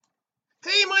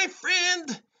Hey my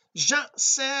friend,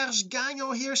 Jean-Serge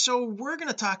Gagnon here. So we're going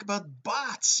to talk about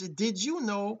bots. Did you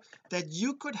know that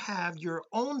you could have your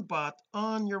own bot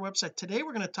on your website? Today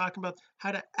we're going to talk about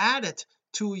how to add it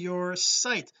to your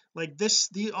site, like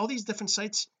all these different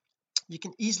sites. You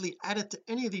can easily add it to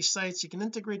any of these sites. You can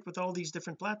integrate with all these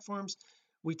different platforms.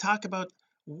 We talk about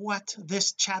what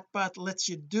this chatbot lets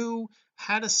you do,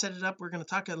 how to set it up. We're going to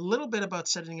talk a little bit about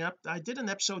setting it up. I did an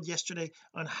episode yesterday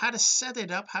on how to set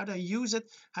it up, how to use it,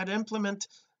 how to implement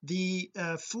the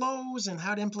flows, and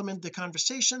how to implement the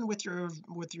conversation with your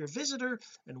visitor.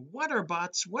 And what are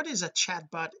bots? What is a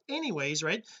chatbot anyways,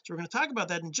 right? So we're going to talk about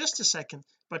that in just a second,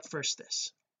 but first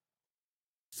this.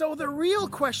 So the real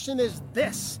question is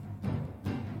this: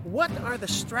 what are the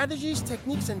strategies,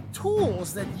 techniques, and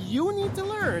tools that you need to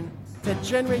learn to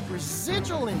generate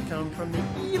residual income from the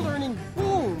e-learning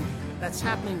boom that's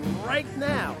happening right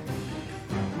now?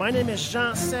 My name is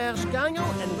Jean-Serge Gagnon,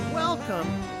 and welcome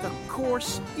to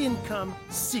Course Income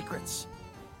Secrets.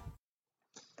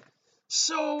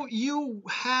 So you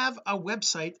have a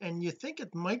website and you think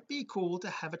it might be cool to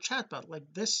have a chatbot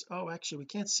like this. Oh, actually we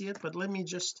can't see it, but let me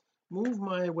just move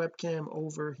my webcam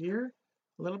over here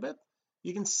a little bit.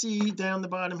 You can see down the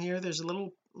bottom here there's a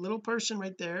little person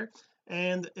right there,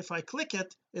 and if I click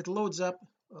it, it loads up.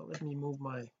 Let me move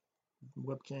my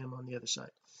webcam on the other side.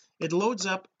 It loads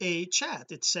up a chat.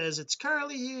 It says, it's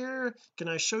Carly here, can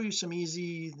I show you some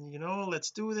easy,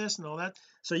 let's do this and all that.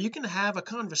 So you can have a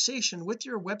conversation with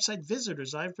your website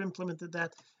visitors. I've implemented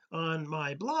that on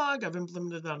my blog, I've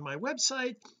implemented it on my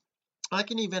website. I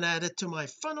can even add it to my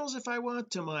funnels if I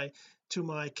want, to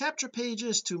my capture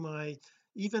pages, to my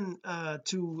even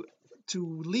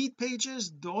to lead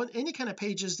pages, any kind of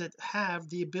pages that have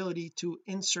the ability to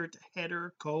insert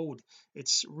header code.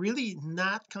 It's really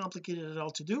not complicated at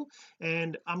all to do,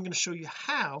 and I'm going to show you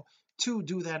how to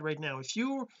do that right now. If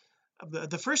you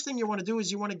the first thing you want to do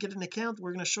is you want to get an account.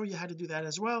 We're going to show you how to do that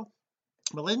as well,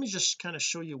 but let me just kind of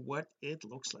show you what it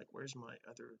looks like. Where's my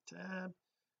other tab?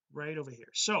 Right over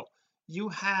here. So you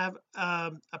have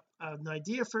an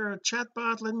idea for a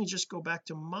chatbot. Let me just go back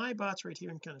to my bots right here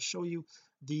and kind of show you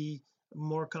the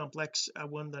more complex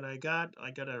one that I got.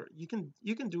 You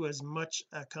can do as much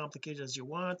complicated as you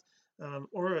want,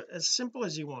 or as simple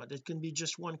as you want. It can be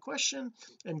just one question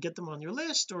and get them on your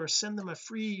list, or send them a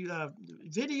free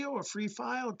video, a free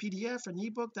file, a PDF, an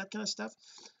ebook, that kind of stuff.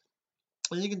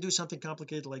 And you can do something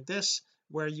complicated like this,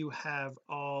 where you have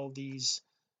all these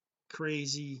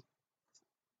crazy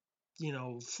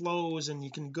flows, and you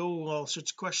can go all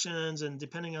sorts of questions, and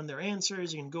depending on their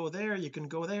answers you can go there, you can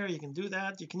go there, you can do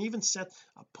that. You can even set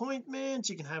appointments.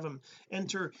 You can have them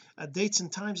enter dates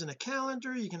and times in a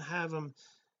calendar. You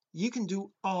can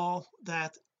do all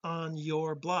that on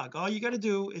your blog. All you got to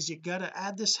do is you got to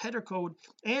add this header code,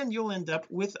 and you'll end up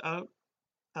with uh,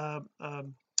 um,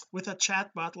 a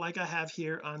chat bot like I have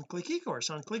here on Click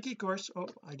eCourse. On Click eCourse, oh,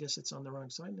 I guess it's on the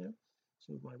wrong side now.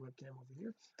 Let's move my webcam over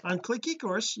here. On Click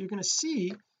eCourse, you're going to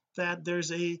see that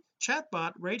there's a chat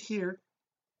bot right here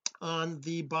on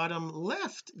the bottom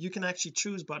left. You can actually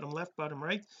choose bottom left, bottom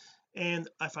right, and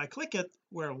if I click it,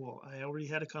 well, I already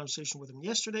had a conversation with him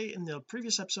yesterday in the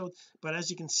previous episode, but as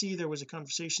you can see there was a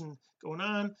conversation going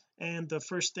on, and the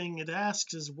first thing it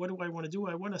asks is, what do I want to do?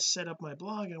 I want to set up my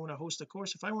blog, I want to host a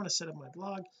course. If I want to set up my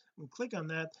blog, I'm going to click on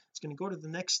that. It's going to go to the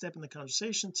next step in the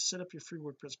conversation. To set up your free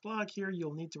WordPress blog, here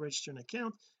you'll need to register an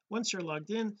account. Once you're logged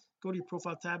in, go to your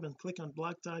profile tab and click on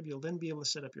blog tab. You'll then be able to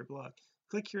set up your blog.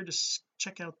 Click here to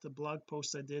check out the blog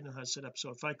post I did and how to set up.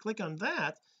 So if I click on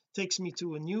that, takes me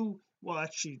to a new, well,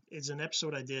 actually it's an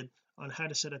episode I did on how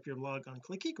to set up your blog on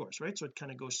Click eCourse, right? So it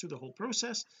kind of goes through the whole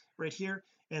process right here,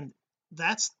 and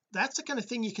that's the kind of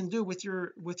thing you can do with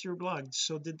your blog.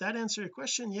 So did that answer your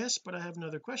question? Yes, but I have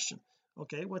another question.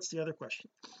 Okay, what's the other question?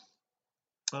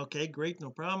 Okay, great, no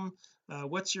problem.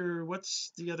 What's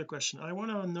the other question? I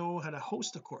want to know how to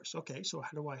host a course. Okay, so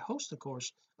how do I host a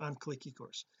course on Click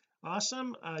eCourse?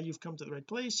 Awesome, you've come to the right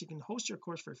place. You can host your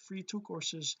course for free, 2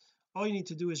 courses. All you need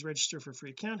to do is register for a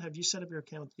free account. Have you set up your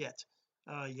account yet?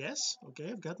 Yes.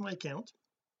 Okay, I've got my account.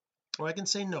 Or I can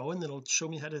say no, and it'll show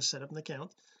me how to set up an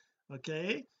account.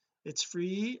 Okay, it's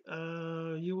free.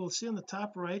 You will see on the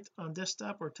top right, on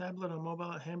desktop or tablet on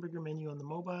mobile, a hamburger menu on the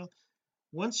mobile.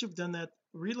 Once you've done that,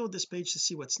 reload this page to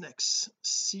see what's next.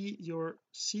 See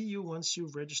you once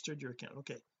you've registered your account.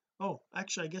 Okay, oh,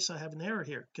 actually I guess I have an error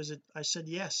here, because I said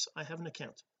yes, I have an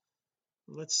account.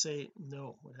 Let's say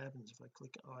no. What happens if I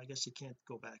click? Oh, I guess you can't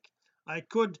go back. I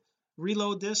could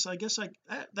reload this. I guess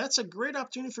that's a great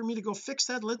opportunity for me to go fix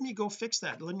that. Let me go fix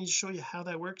that. Let me show you how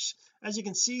that works. As you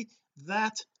can see,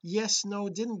 that yes no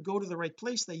didn't go to the right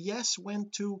place. The yes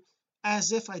went to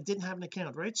as if I didn't have an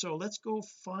account, right? So let's go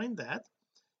find that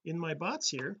in my bots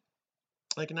here.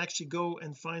 I can actually go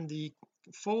and find the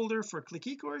folder for Click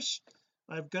eCourse.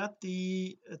 I've got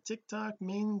the TikTok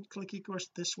main Click eCourse.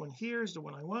 This one here is the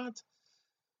one I want.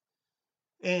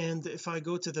 And if I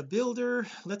go to the builder,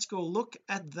 let's go look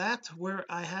at that where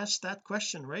I asked that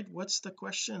question, right? What's the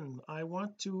question? I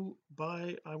want to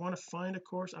find a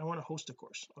course, I want to host a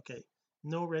course. Okay,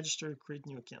 no register, create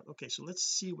new account. Okay, so let's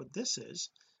see what this is.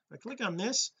 If I click on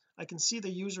this, I can see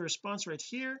the user response right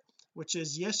here, which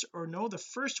is yes or no. The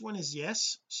first one is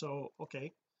yes, so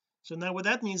okay. So now what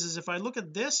that means is if I look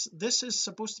at this is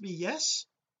supposed to be yes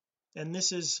and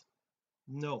this is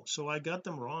no, so I got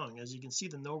them wrong. As you can see,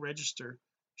 the no register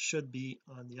should be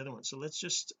on the other one. So let's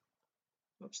just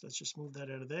move that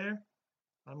out of there.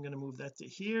 I'm going to move that to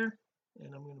here,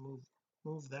 and I'm going to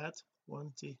move that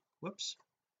one to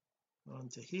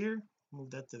onto here, move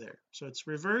that to there. So it's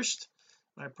reversed.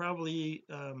 I probably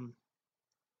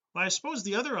I suppose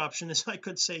the other option is I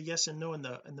could say yes and no in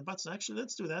the buttons. Actually,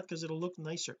 let's do that because it'll look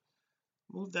nicer.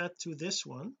 Move that to this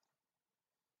one,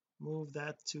 move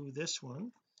that to this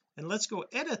one, and let's go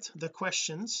edit the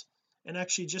questions and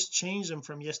actually just change them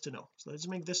from yes to no. So let's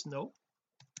make this no.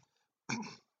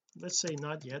 Let's say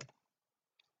not yet,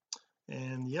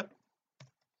 and yep,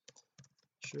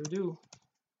 sure do.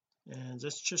 And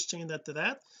let's just change that to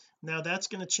that. Now that's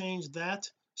going to change that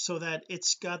so that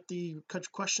it's got the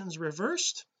questions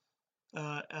reversed.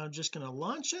 I'm just going to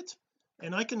launch it,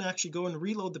 and I can actually go and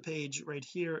reload the page right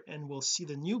here, and we'll see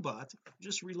the new bot.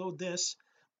 Just reload this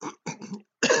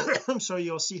so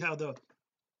you'll see how the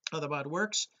bot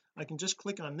works. I can just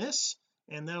click on this,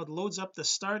 and now it loads up the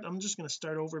start. I'm just going to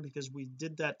start over because we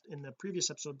did that in the previous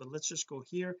episode, but let's just go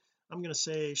here. I'm going to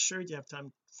say, sure, do you have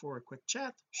time for a quick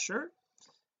chat? Sure.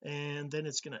 And then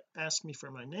it's going to ask me for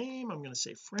my name. I'm going to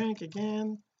say Frank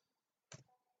again,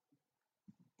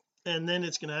 and then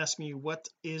it's going to ask me what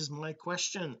is my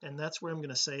question, and that's where I'm going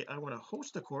to say I want to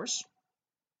host a course.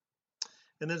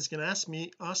 And then it's going to ask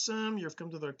me, awesome, you've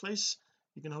come to the right place.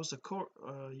 You can host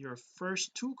your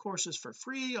first 2 courses for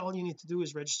free. All you need to do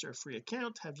is register a free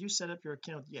account. Have you set up your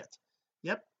account yet?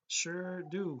 Yep, sure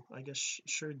do. I guess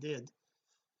sure did.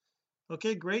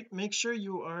 Okay, great. Make sure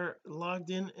you are logged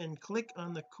in and click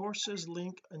on the courses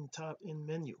link on top in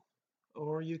menu,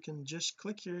 or you can just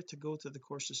click here to go to the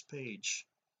courses page.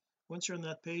 Once you're on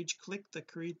that page, click the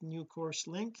create new course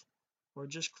link, or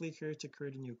just click here to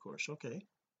create a new course. Okay,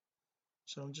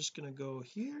 so I'm just going to go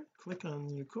here, click on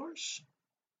new course,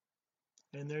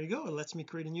 and there you go. It lets me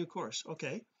create a new course.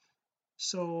 Okay,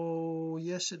 so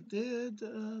yes, it did.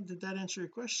 Did that answer your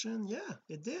question? Yeah,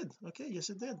 it did. Okay, yes,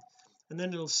 it did. And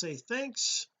then it'll say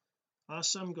thanks,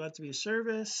 awesome, glad to be of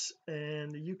service,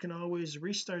 and you can always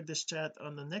restart this chat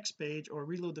on the next page or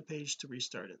reload the page to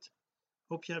restart it.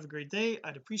 Hope you have a great day.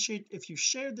 I'd appreciate if you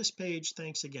shared this page.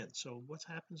 Thanks again. So what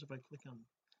happens if I click on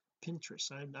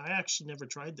Pinterest? I actually never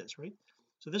tried this, right?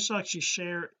 So this will actually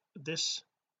share this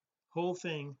whole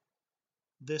thing.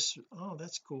 Oh,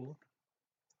 that's cool.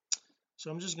 So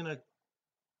I'm just gonna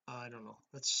I don't know,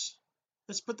 let's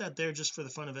put that there just for the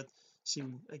fun of it. See,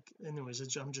 like, anyways,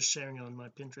 I'm just sharing it on my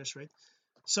Pinterest, right?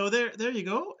 So there you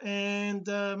go. And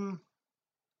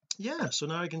yeah, so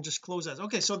now I can just close that.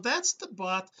 Okay, so that's the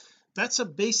bot. That's a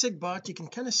basic bot. You can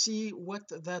kind of see what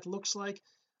that looks like.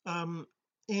 And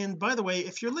by the way,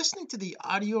 if you're listening to the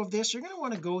audio of this, you're going to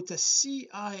want to go to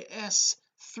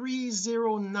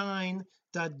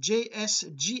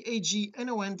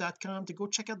cis309.jsgagnon.com to go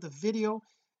check out the video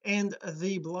and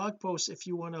the blog post if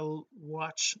you want to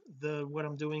watch what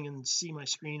I'm doing and see my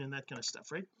screen and that kind of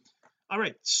stuff, right? All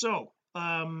right, so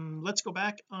let's go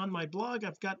back on my blog.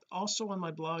 I've also have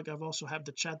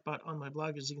the chatbot on my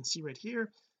blog. As you can see right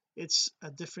here, it's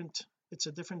a different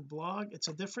blog, it's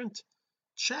a different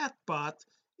chatbot.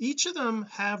 Each of them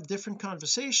have different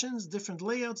conversations, different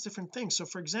layouts, different things. So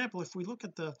for example, if we look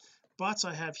at the bots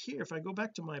I have here, if I go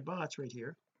back to my bots right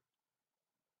here,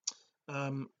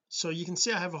 so you can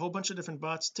see I have a whole bunch of different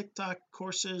bots: TikTok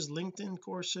courses, LinkedIn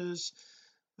courses,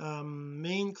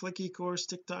 main Click eCourse,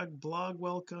 TikTok blog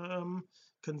welcome,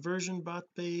 conversion bot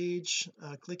page,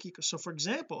 Click eCourse. So for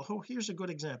example, here's a good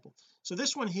example. So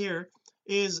this one here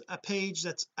is a page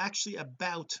that's actually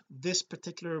about this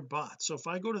particular bot. So if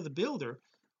I go to the builder,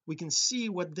 we can see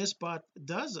what this bot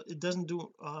does. It doesn't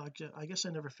do I guess I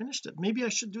never finished it. Maybe I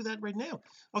should do that right now.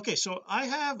 Okay, so I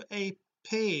have a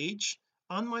page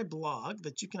on my blog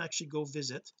that you can actually go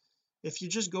visit. If you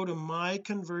just go to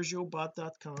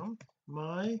myconversiobot.com,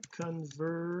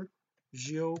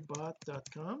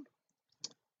 myconversiobot.com,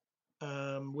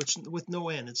 which with no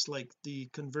N, it's like the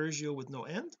Conversio with no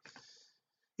N.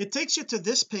 it takes you to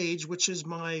this page, which is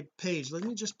my page. Let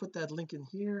me just put that link in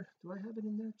here. Do I have it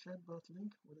in there? Chatbot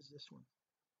link, what is this one?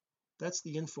 That's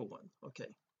the info one.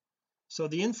 Okay, so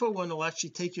the info one will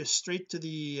actually take you straight to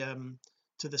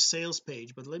the sales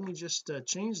page, but let me just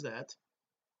change that.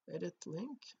 Edit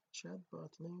link, chatbot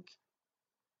link,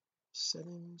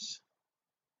 settings.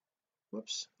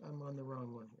 Whoops, I'm on the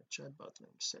wrong one here. Chatbot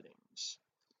link settings.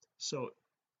 So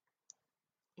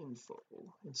info,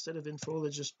 instead of info,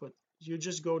 let's just put, you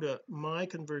just go to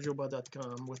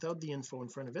myconversionbot.com without the info in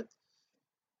front of it,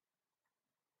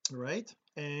 right?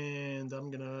 And I'm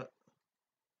gonna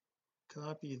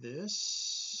copy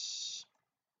this,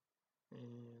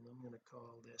 and I'm gonna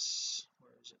call this,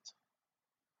 where is it?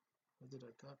 What did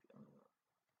I copy? I don't know.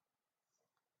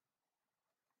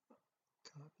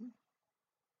 Copy.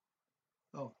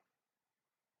 Oh,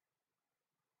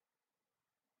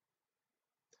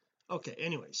 okay,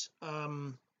 anyways,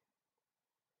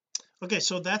 okay,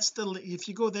 so that's the, if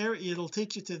you go there, it'll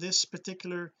take you to this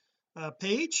particular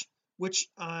page, which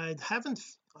I haven't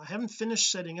finished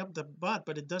setting up the bot,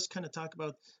 but it does kind of talk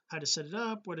about how to set it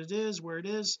up, what it is, where it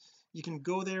is. You can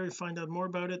go there and find out more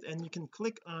about it, and you can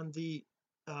click on the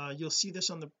you'll see this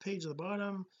on the page at the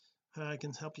bottom. I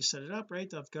can help you set it up,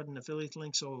 right? I've got an affiliate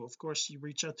link, so of course you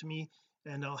reach out to me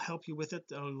and I'll help you with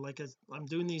it. I'm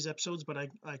doing these episodes, but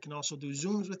I can also do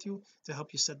Zooms with you to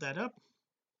help you set that up.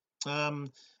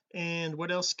 And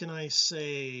what else can I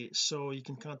say? So you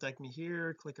can contact me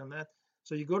here, click on that.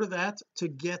 So you go to that to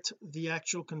get the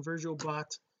actual Convergio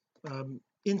bot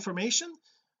information.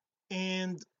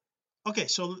 And okay,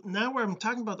 so now where I'm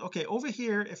talking about, okay, over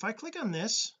here, if I click on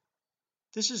this,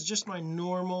 this is just my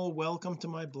normal welcome to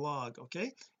my blog.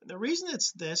 Okay, and the reason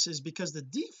it's this is because the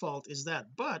default is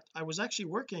that, but I was actually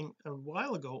working a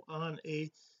while ago on a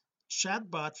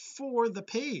chatbot for the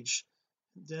page.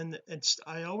 Then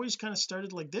I always kind of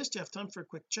started like this. Do you have time for a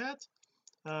quick chat?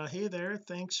 Hey there,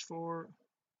 thanks for,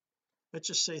 let's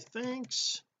just say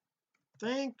thanks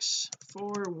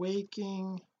for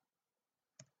waking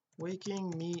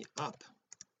me up.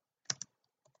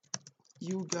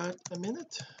 You got a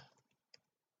minute?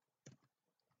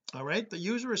 All right, the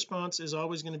user response is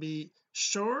always going to be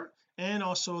sure, and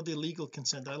also the legal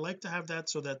consent. I like to have that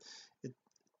so that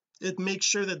it makes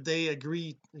sure that they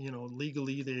agree,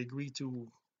 legally they agree to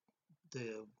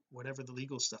the whatever the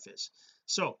legal stuff is.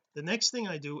 So the next thing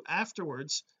I do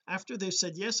afterwards, after they've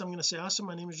said yes, I'm going to say, awesome,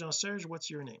 my name is Jean-Serge, what's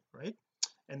your name, right?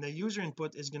 And the user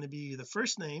input is going to be the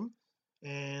first name,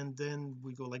 and then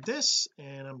we go like this,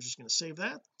 and I'm just going to save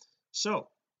that. So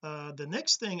the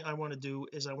next thing I want to do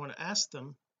is I want to ask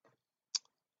them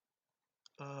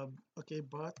okay,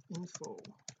 bot info,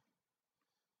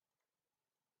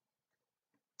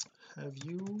 have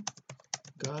you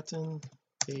gotten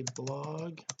a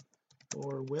blog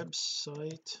or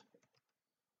website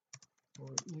or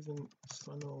even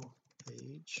funnel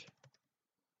page,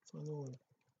 funnel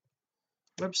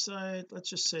website, let's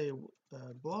just say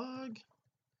blog,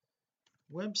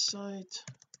 website,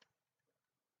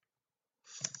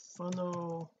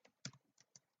 funnel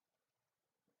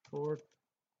or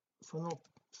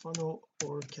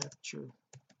capture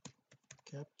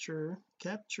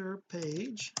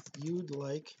page you'd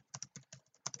like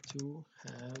to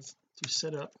have to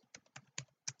set up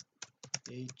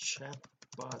a chat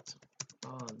bot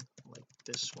on, like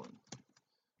this one.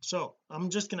 So I'm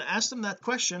just going to ask them that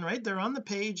question, right? They're on the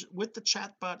page with the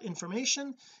chatbot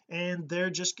information, and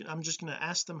I'm just going to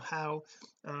ask them how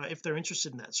if they're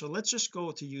interested in that. So let's just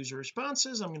go to user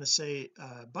responses. I'm going to say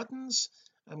buttons.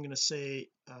 I'm going to say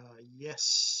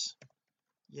yes,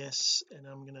 and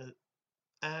I'm going to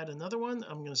add another one.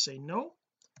 I'm going to say no,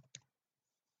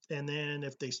 and then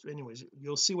anyways,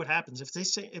 you'll see what happens if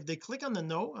they click on the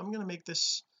no. I'm going to make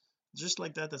this just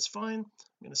like that. That's fine.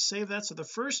 I'm going to save that. So the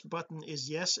first button is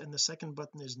yes and the second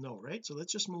button is no, right? So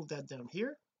let's just move that down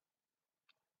here.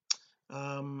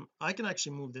 I can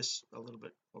actually move this a little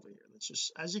bit over here. Let's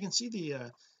just, as you can see,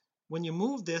 the when you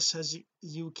move this, as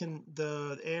you can,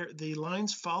 the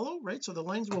lines follow, right? So the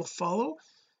lines will follow,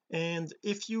 and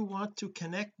if you want to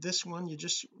connect this one, you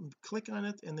just click on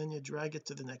it and then you drag it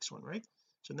to the next one, right?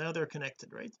 So now they're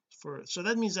connected, right? So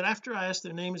that means that after I ask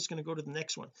their name, it's going to go to the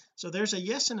next one. So there's a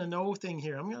yes and a no thing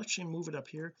here. I'm going to actually move it up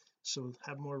here so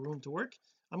have more room to work.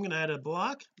 I'm going to add a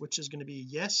block, which is going to be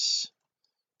yes.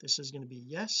 This is going to be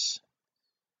yes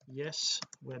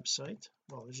website.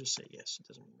 Well, let's just say yes, it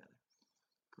doesn't really matter.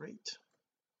 Great,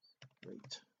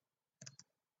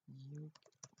 you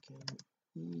can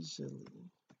easily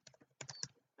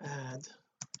add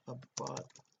a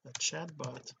chat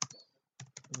bot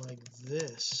like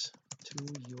this to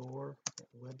your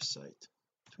website,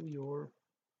 to your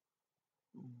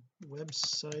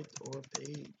website or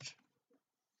page,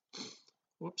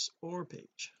 whoops, or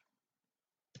page.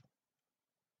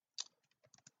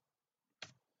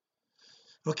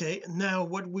 Okay, now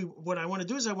what I want to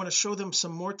do is I want to show them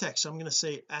some more text. So I'm going to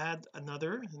say add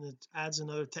another, and it adds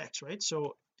another text, right?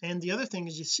 So, and the other thing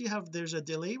is, you see how there's a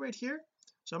delay right here?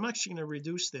 So I'm actually going to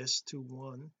reduce this to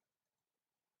 1,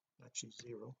 actually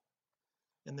 0,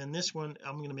 and then this one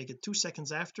I'm going to make it 2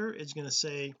 seconds after. It's going to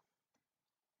say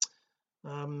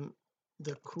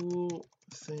the cool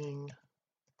thing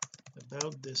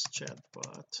about this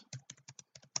chatbot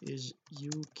is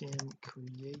you can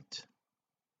create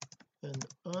an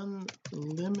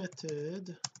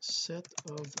unlimited set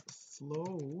of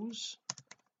flows,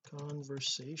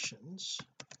 conversations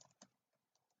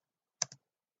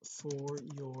for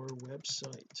your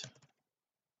website.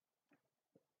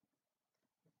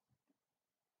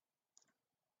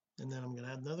 And then I'm going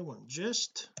to add another one,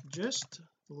 just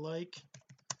like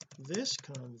this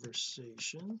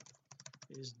conversation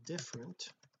is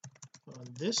different on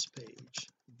this page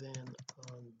than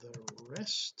on the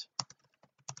rest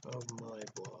of my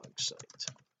blog site.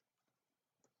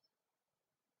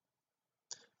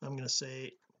 I'm going to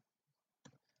say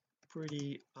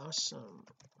pretty awesome,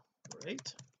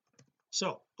 right?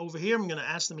 So over here I'm going to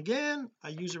ask them again. I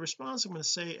use a response. I'm going to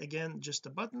say again just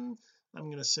a button. I'm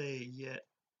going to say yeah,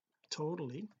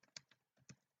 totally,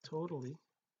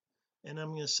 and I'm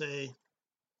going to say,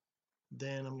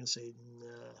 then I'm going to say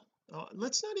nah. Oh,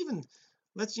 let's not even,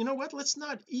 you know what, let's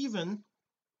not even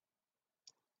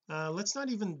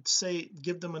say,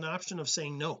 give them an option of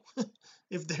saying no.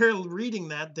 If they're reading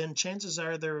that, then chances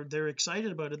are they're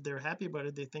excited about it, they're happy about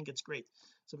it, they think it's great.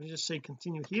 So we just say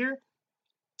continue here,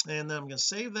 and then I'm going to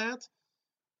save that,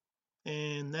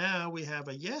 and now we have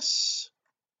a yes,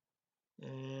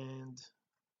 and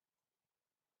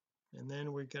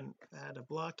then we can add a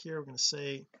block here. We're going to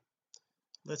say,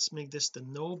 let's make this the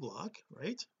no block,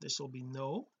 right? This will be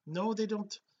no, they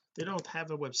don't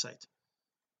have a website.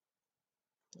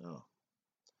 Oh,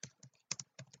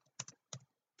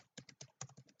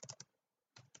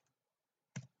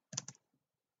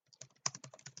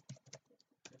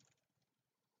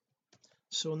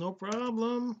 so no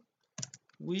problem,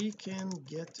 we can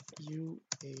get you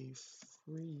a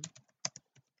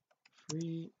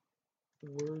free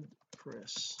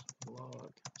WordPress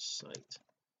blog site,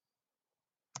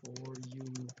 or you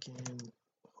can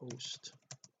host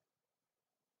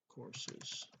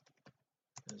courses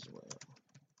as well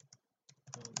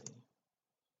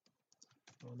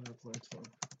on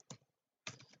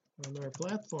our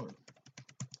platform.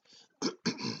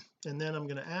 And then I'm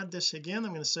going to add this again.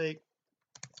 I'm going to say,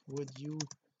 would you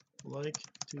like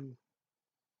to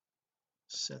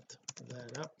set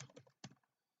that up?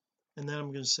 And then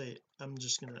I'm going to say, I'm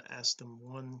just going to ask them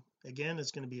one again.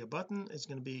 It's going to be a button, it's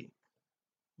going to be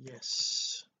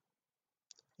yes,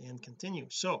 and continue.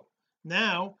 So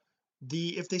now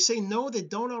if they say no, they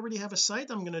don't already have a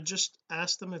site, I'm going to just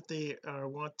ask them if they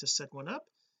want to set one up.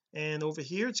 And over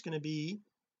here it's going to be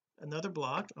another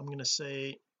block. I'm going to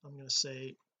say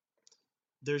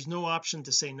there's no option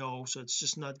to say no, so it's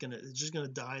just going to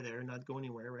die there, not go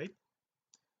anywhere, right?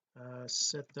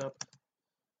 Set up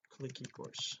Click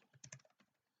eCourse.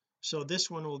 So this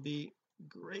one will be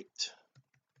great.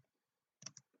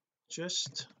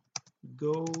 Just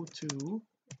go to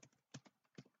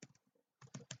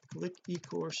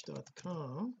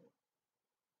clickecourse.com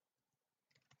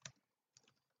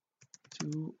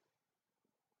to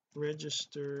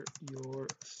register your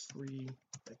free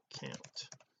account.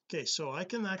 Okay, so I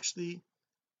can actually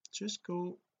just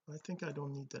go, I think I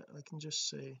don't need that, I can just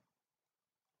say,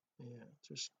 yeah,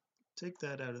 just take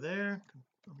that out of there.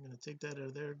 I'm going to take that out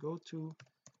of there, go to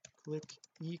Click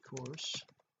eCourse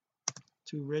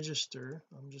to register.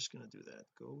 I'm just going to do that,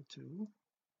 go to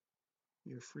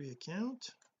your free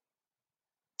account,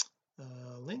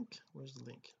 link, where's the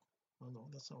link? Oh no,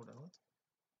 that's not what I want.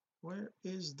 Where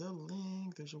is the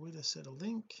link? There's a way to set a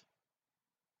link.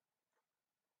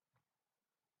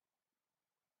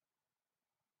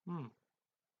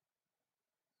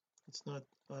 It's not,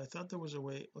 I thought there was a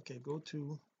way. Okay, go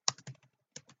to,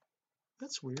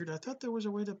 that's weird, I thought there was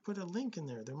a way to put a link in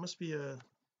there. There must be a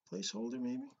placeholder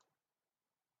maybe.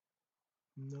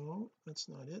 No, that's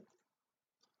not it.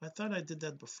 I thought I did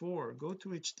that before. Go to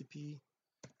http://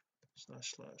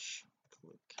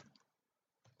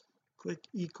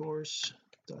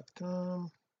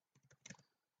 clickecourse.com.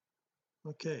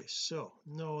 okay, so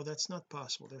no, that's not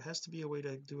possible. There has to be a way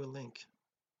to do a link.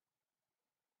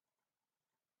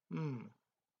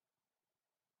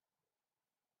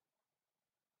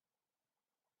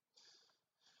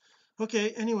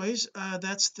 okay, anyways,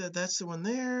 that's the one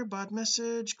there. Bot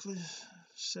message,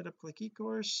 set up click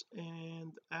eCourse,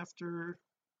 and after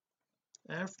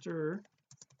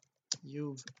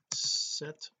you've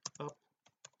set up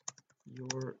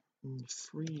your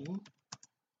free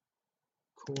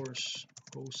course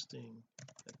hosting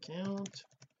account,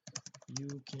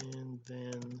 you can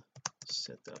then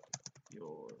set up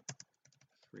your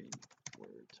free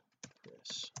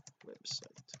WordPress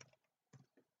website.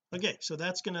 Okay, so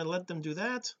that's going to let them do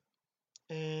that.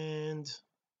 And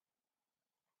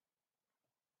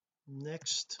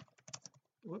next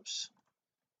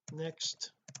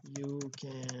you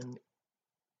can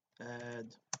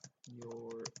add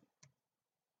your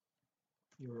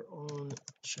own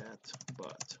chat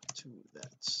bot to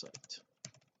that site.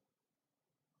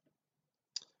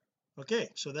 Okay,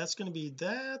 so that's going to be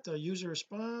that. Our user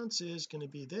response is going to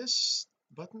be this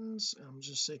buttons. I'm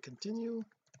just say continue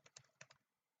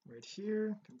right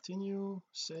here, continue,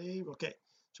 save. Okay,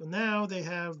 so now they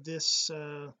have this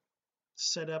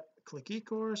set up click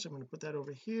eCourse. I'm going to put that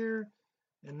over here,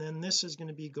 and then this is going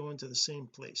to be going to the same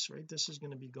place, right? This is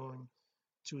going to be going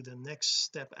to the next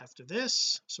step after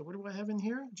this. So what do I have in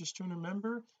here? Just trying to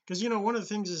remember, because one of the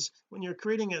things is when you're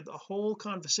creating a whole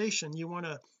conversation, you want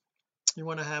to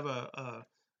have a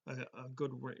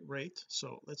good rate.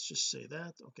 So let's just say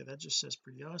that. Okay, that just says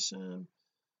pretty awesome.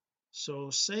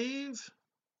 So save.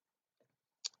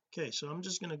 Okay, so I'm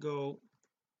just going to go,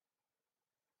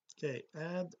 okay,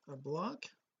 add a block,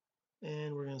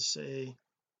 and we're going to say,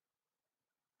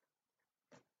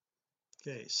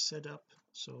 okay, set up,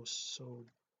 so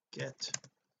get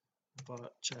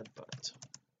chatbot.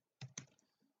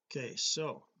 Okay,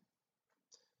 so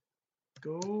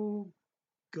go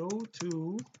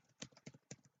to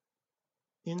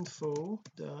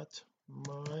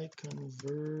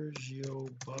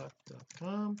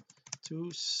info.myconversiobot.com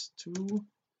to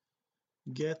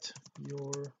get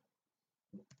your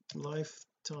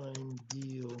lifetime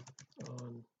deal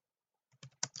on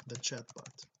the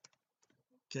chatbot.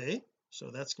 Okay,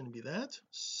 so that's going to be that.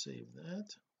 Save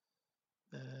that.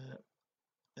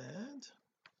 Add,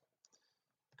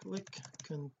 click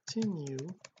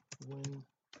continue when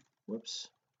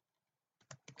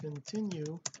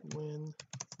continue when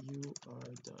you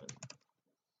are done.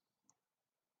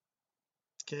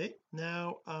 Okay,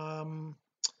 now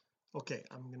okay,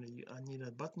 I need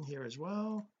a button here as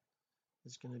well.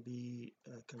 It's going to be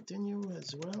continue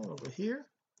as well over here.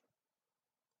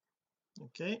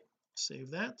 Okay,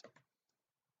 save that.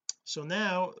 So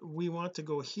now we want to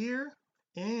go here,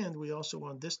 and we also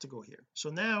want this to go here. So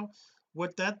now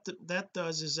what that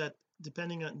does is that,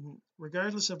 depending on,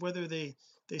 regardless of whether they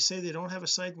say they don't have a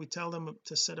site, we tell them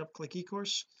to set up click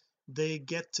eCourse, they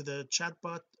get to the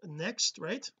chatbot next,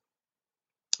 right?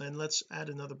 And let's add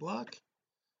another block.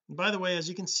 And by the way, as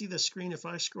you can see the screen, if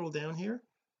I scroll down here,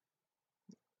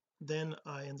 then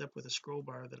I end up with a scroll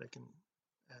bar that I can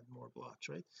add more blocks,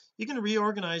 right? You can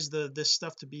reorganize this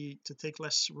stuff to take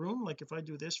less room. Like if I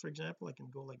do this, for example, I can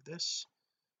go like this,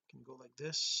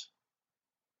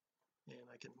 and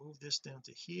I can move this down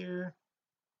to here,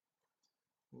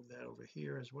 move that over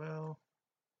here as well,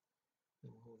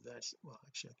 and move that, well,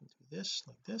 actually I can do this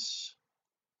like this,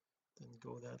 then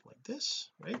go that like this,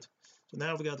 right? So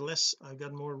now I've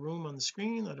got more room on the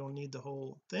screen. I don't need the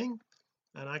whole thing,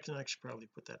 and I can actually probably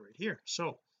put that right here.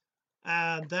 So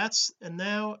that's, and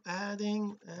now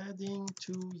adding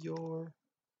to your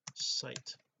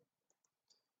site.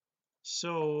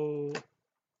 So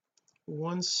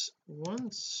once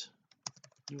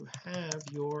you have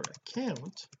your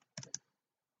account,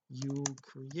 you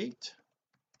create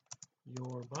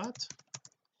your bot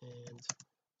and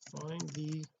find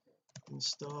the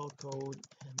install code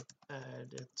and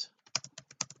add it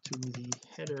to the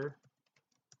header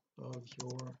of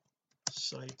your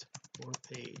site or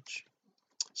page.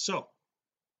 So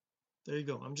there you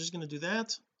go. I'm just going to do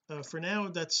that for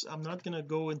now. I'm not going to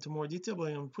go into more detail, but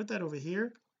I'm going to put that over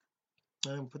here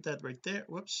and put that right there.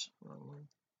 Whoops, wrong one.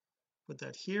 Put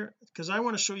that here because I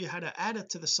want to show you how to add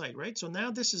it to the site, right? So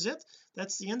now this is it.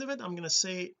 That's the end of it. I'm going to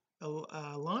say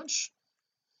launch.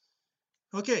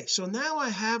 Okay, so now I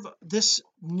have this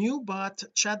new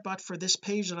chatbot for this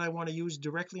page that I want to use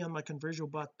directly on my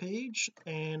ConversioBot page,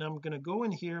 and I'm going to go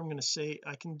in here. I'm going to say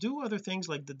I can do other things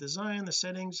like the design, the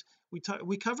settings.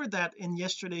 We covered that in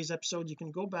yesterday's episode. You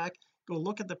can go back, go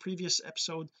look at the previous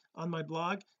episode on my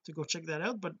blog to go check that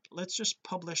out, but let's just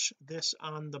publish this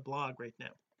on the blog right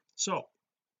now. So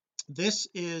this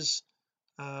is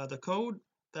the code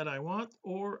that I want,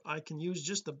 or I can use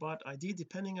just the bot ID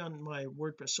depending on my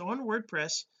WordPress. So on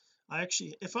WordPress, I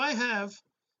actually, if I have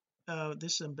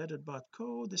this is embedded bot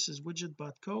code, this is widget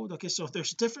bot code. Okay, so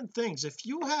there's different things. If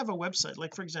you have a website,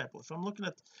 like for example, if I'm looking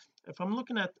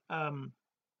at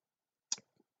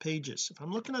pages, if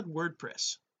I'm looking at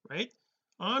WordPress, right,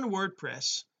 on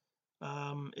WordPress,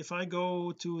 if I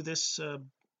go to this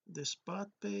bot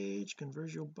page,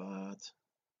 Conversio bot,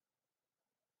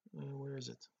 where is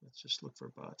it? Let's just look for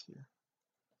bot here.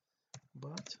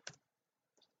 Bot,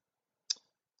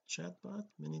 chat bot,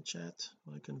 mini chat,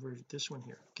 my conversion, this one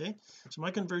here. Okay, so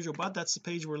my Conversio bot, that's the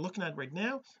page we're looking at right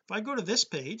now. If I go to this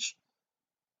page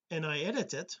and I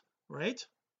edit it, right,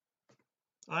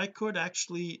 I could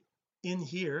actually in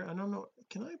here, I don't know,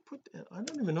 can I put, I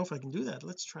don't even know if I can do that.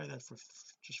 Let's try that for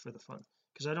just for the fun,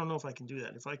 because I don't know if I can do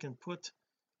that. If I can put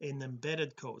an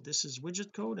embedded code, this is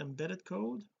widget code, embedded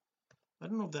code. I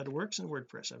don't know if that works in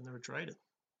WordPress. I've never tried it.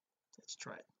 Let's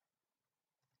try it.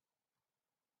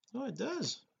 Oh, it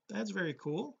does. That's very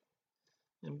cool.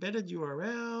 Embedded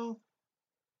URL.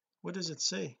 What does it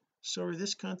say? Sorry,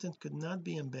 this content could not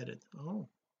be embedded. Oh,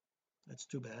 that's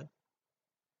too bad.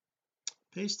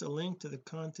 Paste a link to the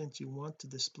content you want to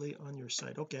display on your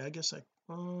site. Okay, I guess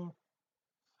I'm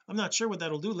not sure what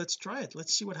that'll do. Let's try it.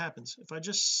 Let's see what happens if I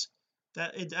just,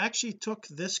 that it actually took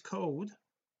this code.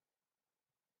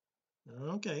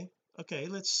 Okay,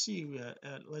 let's see,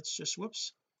 let's just,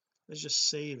 whoops, let's just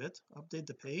save it, update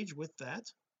the page with that,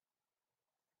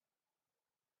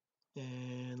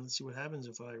 and let's see what happens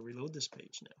if I reload this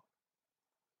page now.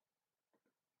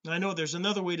 I know there's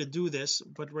another way to do this,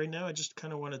 but right now I just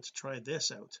kind of wanted to try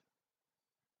this out.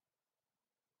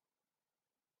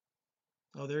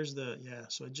 Oh, there's the, yeah,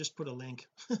 so I just put a link.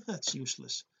 That's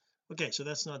useless. Okay, so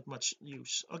that's not much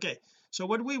use. Okay, so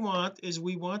what we want is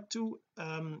we want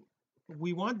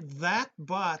that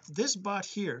bot, this bot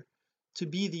here, to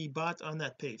be the bot on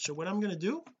that page. So what I'm going to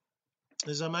do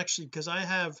is I'm actually, because I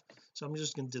have, so I'm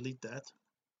just going to delete that.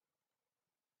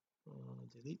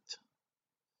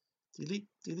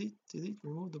 Delete,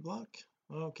 remove the block.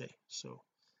 Okay, so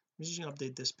I'm just going to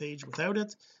update this page without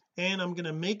it, and I'm going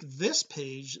to make this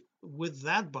page with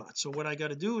that bot. So what I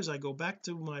got to do is I go back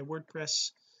to my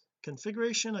WordPress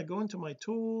configuration, I go into my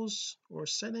tools or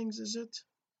settings, is it,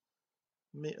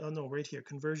 oh no, right here,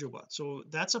 Conversio bot. So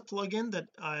that's a plugin that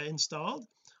I installed.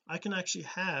 I can actually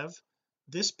have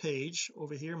this page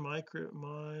over here, my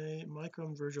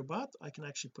Conversio bot. I can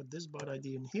actually put this bot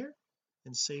ID in here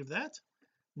and save that.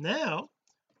 Now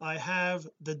I have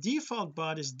the default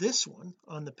bot is this one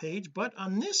on the page, but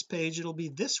on this page it'll be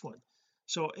this one.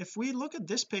 So if we look at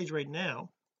this page right now,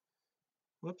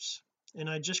 whoops, and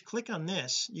I just click on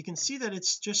this, you can see that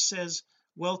it's just says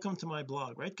welcome to my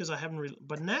blog, right, because I haven't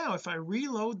but now if I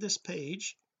reload this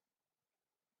page,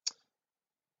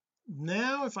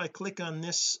 now if I click on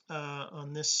this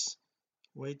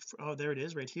wait for, oh, there it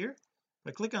is right here. If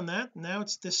I click on that, now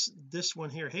it's this one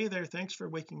here. Hey there, thanks for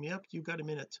waking me up, you got a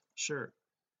minute? Sure.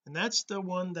 And that's the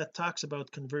one that talks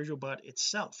about Conversio bot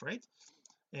itself, right,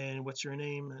 and what's your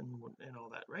name and all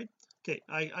that, right? Okay,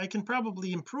 I can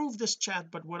probably improve this chat,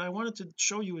 but what I wanted to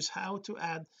show you is how to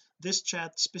add this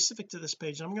chat specific to this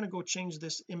page. I'm going to go change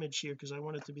this image here because I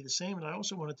want it to be the same, and I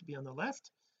also want it to be on the left.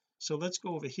 So let's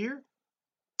go over here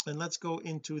and let's go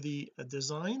into the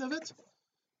design of it.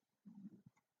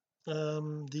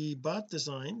 The bot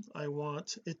design, I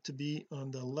want it to be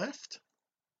on the left,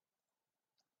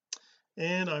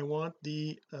 and I want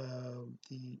the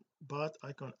bot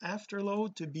icon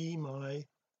afterload to be my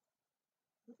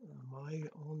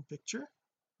own picture.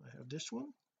 I have this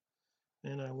one,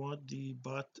 and I want the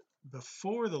bot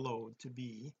before the load to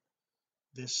be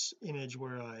this image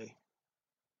where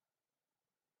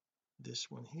this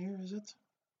one here, is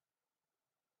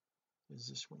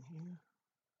this one here?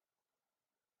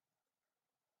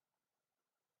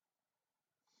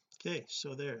 Okay,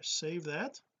 so there, save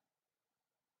that,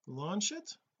 launch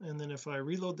it, and then if I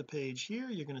reload the page here,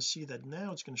 you're going to see that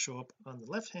now it's going to show up on the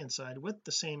left hand side with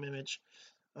the same image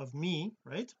of me,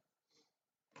 right,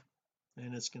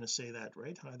 and it's going to say that,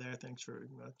 right, hi there, thanks for,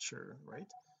 not sure, right.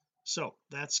 So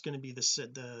that's going to be the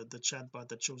chat bot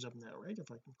that shows up now, right,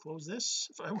 if I can close this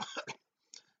if I want.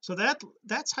 So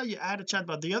that's how you add a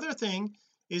chatbot. The other thing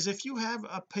is if you have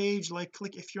a page like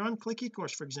if you're on Click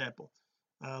eCourse, for example,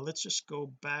 let's just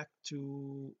go back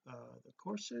to the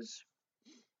courses.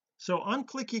 So on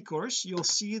Click eCourse, you'll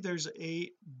see there's a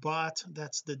bot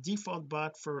that's the default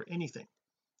bot for any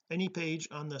page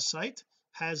on the site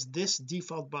has this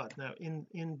default bot. Now in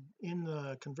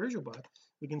Conversio bot,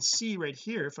 we can see right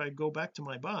here, if I go back to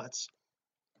my bots,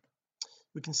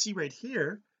 we can see right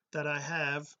here that I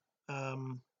have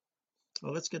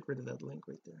well, let's get rid of that link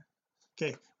right there.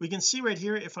 Okay, we can see right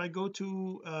here, if I go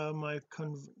to my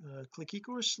Click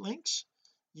eCourse links,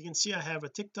 you can see I have a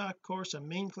TikTok course, a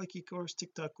main clicky course,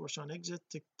 TikTok course on exit,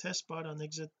 test bot on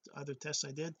exit, other tests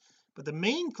I did, but the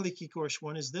main clicky course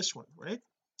one is this one, right?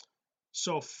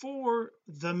 So for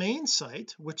the main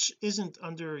site, which isn't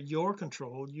under your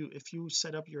control, if you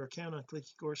set up your account on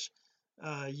clicky course,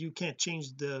 you can't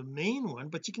change the main one,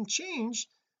 but you can change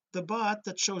the bot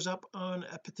that shows up on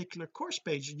a particular course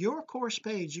page. Your course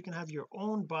page, you can have your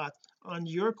own bot on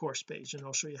your course page, and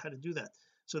I'll show you how to do that.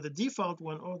 So the default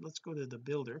one, oh, let's go to the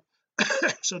builder.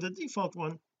 So the default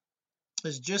one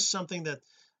is just something that,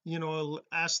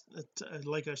 ask,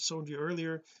 like I showed you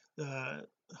earlier, uh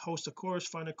host a course,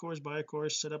 find a course, buy a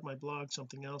course, set up my blog,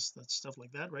 something else, that's stuff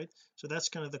like that, right? So that's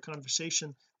kind of the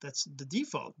conversation, that's the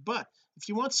default. But if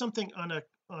you want something on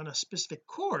a specific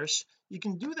course, you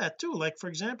can do that too. Like for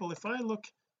example, if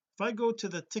I go to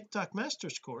the TikTok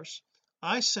Masters course,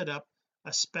 I set up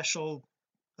a special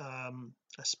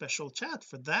chat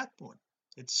for that one.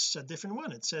 It's a different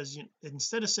one. It says,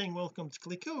 instead of saying welcome to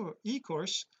Click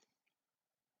e-course,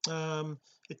 um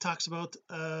it talks about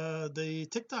the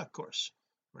TikTok course,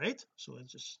 right? So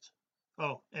let's just,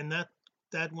 oh, and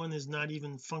that one is not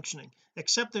even functioning,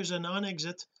 except there's an on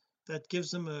exit that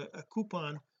gives them a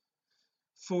coupon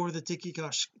for the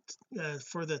TikTok,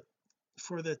 for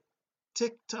the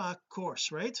TikTok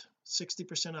course, right?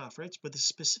 60% off, right? But it's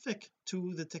specific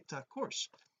to the TikTok course,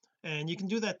 and you can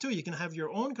do that too. You can have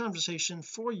your own conversation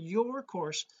for your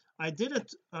course. I did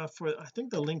it for, I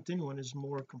think the LinkedIn one is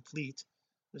more complete.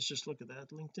 Let's just look at that.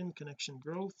 LinkedIn connection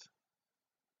growth,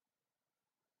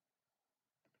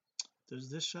 does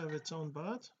this have its own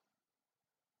bot?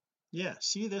 Yeah,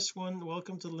 see this one,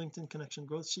 welcome to the LinkedIn connection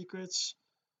growth secrets,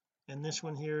 and this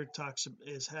one here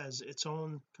has its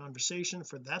own conversation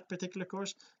for that particular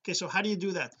course. Okay, so how do you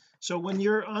do that? So when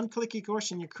you're on Click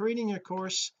eCourse and you're creating a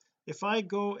course, if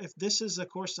this is a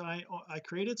course I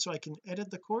created, so I can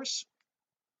edit the course.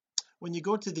 When you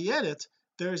go to the edit,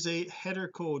 there's a header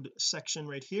code section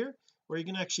right here where you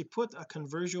can actually put a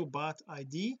Conversion bot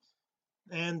ID,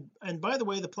 and by the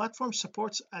way, the platform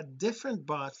supports a different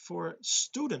bot for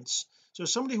students. So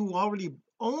somebody who already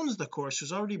owns the course,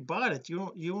 who's already bought it, you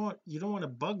don't want to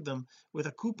bug them with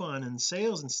a coupon and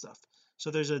sales and stuff.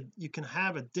 So you can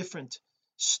have a different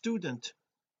student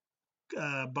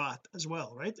bot as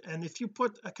well, right? And if you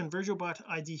put a Conversion bot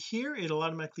ID here, it'll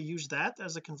automatically use that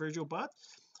as a Conversion bot.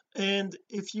 And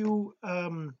if you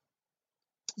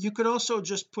could also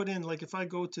just put in, like if I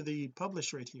go to the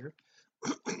publish right here,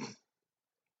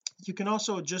 you can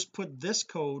also just put this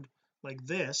code like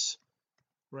this,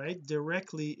 right,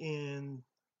 directly in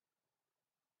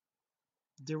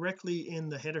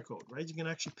the header code, right? You can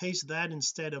actually paste that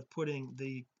instead of putting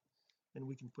and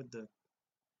we can put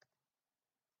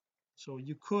so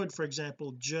you could, for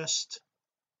example, just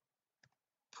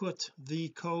put the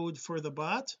code for the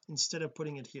bot instead of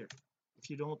putting it here if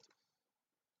you don't.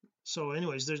 So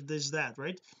anyways, there's that,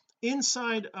 right?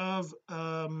 Inside of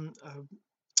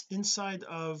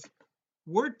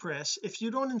WordPress, if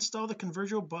you don't install the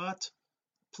Conversion bot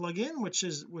plugin, which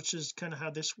is kind of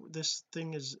how this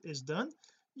thing is done,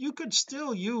 you could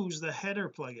still use the header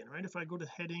plugin, right? If I go to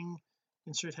heading,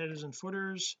 insert headers and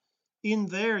footers, in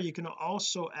there you can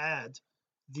also add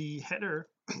the header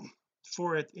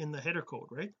for it in the header code,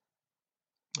 right?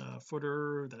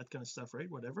 Footer, that kind of stuff, right?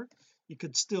 Whatever, you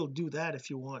could still do that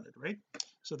if you wanted, right?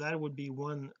 So that would be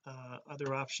one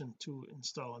other option to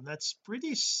install, and that's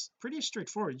pretty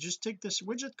straightforward. Just take this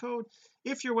widget code.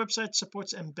 If your website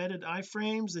supports embedded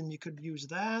iframes, then you could use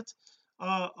that.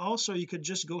 Also, you could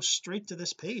just go straight to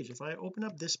this page. If I open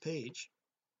up this page,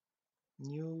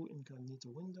 new incognito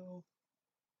window,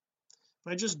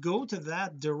 if I just go to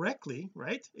that directly,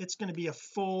 right, it's going to be a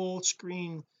full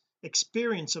screen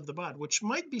experience of the bot, which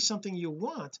might be something you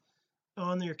want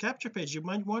on your capture page. You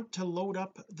might want to load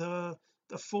up the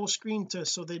full screen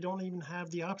so they don't even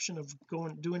have the option of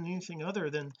doing anything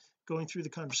other than going through the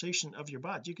conversation of your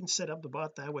bot. You can set up the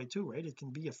bot that way too, right? It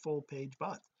can be a full page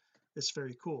bot. It's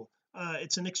very cool.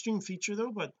 It's an extreme feature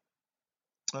though, but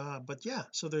yeah,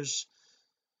 so there's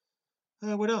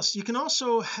what else you can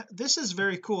also this is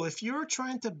very cool. If you're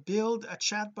trying to build a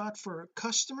chatbot for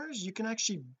customers, you can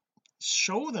actually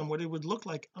show them what it would look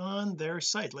like on their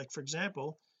site. Like for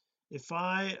example, if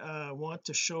I want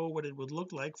to show what it would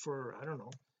look like for, I don't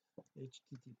know,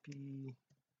 http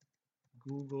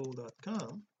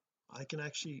google.com, I can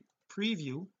actually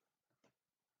preview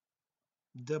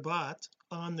the bot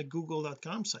on the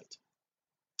google.com site.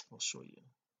 I'll show you.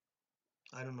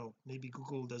 I don't know, maybe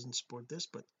Google doesn't support this,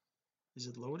 but is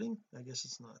it loading? I guess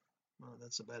it's not. No,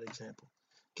 that's a bad example.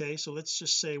 Okay, so let's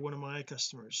just say one of my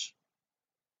customers.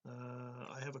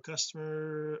 I have a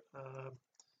customer,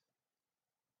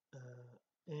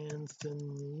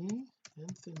 Anthony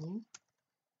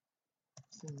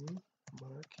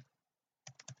Mark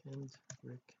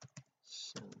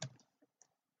Hendrickson.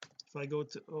 If I go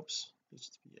to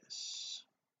HTTPS,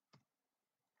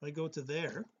 if I go to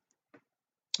there,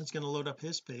 it's going to load up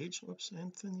his page.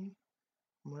 Anthony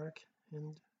Mark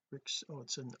Hendrickson. Oh,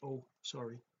 it's an O.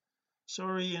 Sorry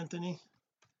Anthony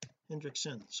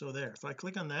Hendrickson. So there, if I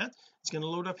click on that, it's going to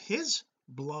load up his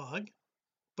blog,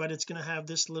 but it's going to have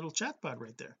this little chatbot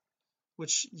right there,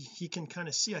 which he can kind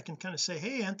of see. I can kind of say,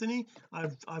 hey Anthony,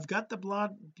 I've got the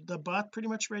bot pretty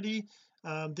much ready.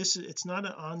 It's not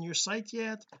on your site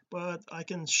yet, but I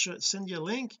can send you a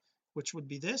link, which would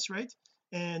be this, right?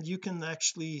 And you can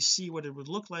actually see what it would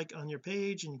look like on your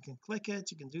page, and you can click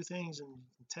it, you can do things, and you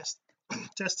can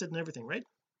test it and everything, right?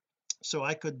 So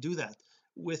I could do that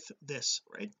with this,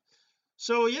 right?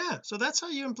 So yeah, so that's how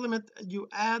you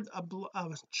add a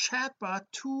chatbot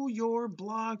to your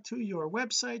blog, to your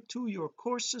website, to your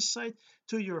courses site,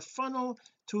 to your funnel,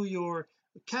 to your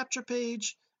capture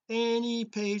page. Any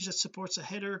page that supports a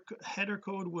header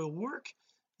code will work.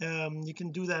 You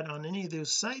can do that on any of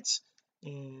those sites.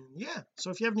 And yeah,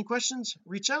 so if you have any questions,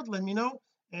 reach out, let me know.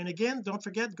 And again, don't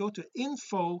forget, go to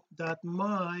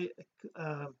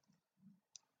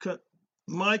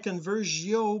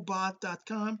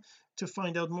myconversiobot.com to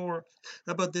find out more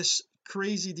about this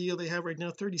crazy deal they have right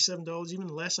now. $37, even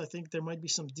less. I think there might be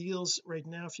some deals right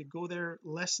now if you go there,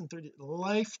 less than 30,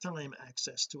 lifetime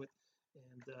access to it.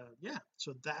 And yeah,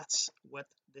 so that's what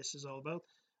this is all about,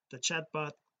 the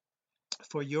chatbot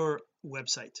for your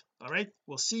website. All right,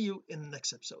 we'll see you in the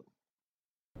next episode.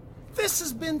 This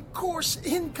has been Course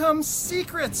Income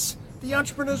Secrets, the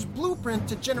entrepreneur's blueprint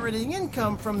to generating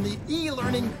income from the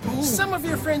e-learning boom. Some of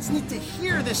your friends need to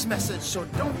hear this message, so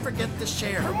don't forget to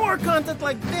share. For more content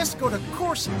like this, go to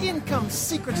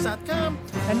CourseIncomeSecrets.com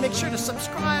and make sure to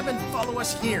subscribe and follow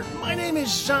us here. My name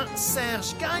is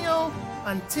Jean-Serge Gagnon.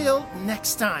 Until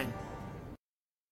next time.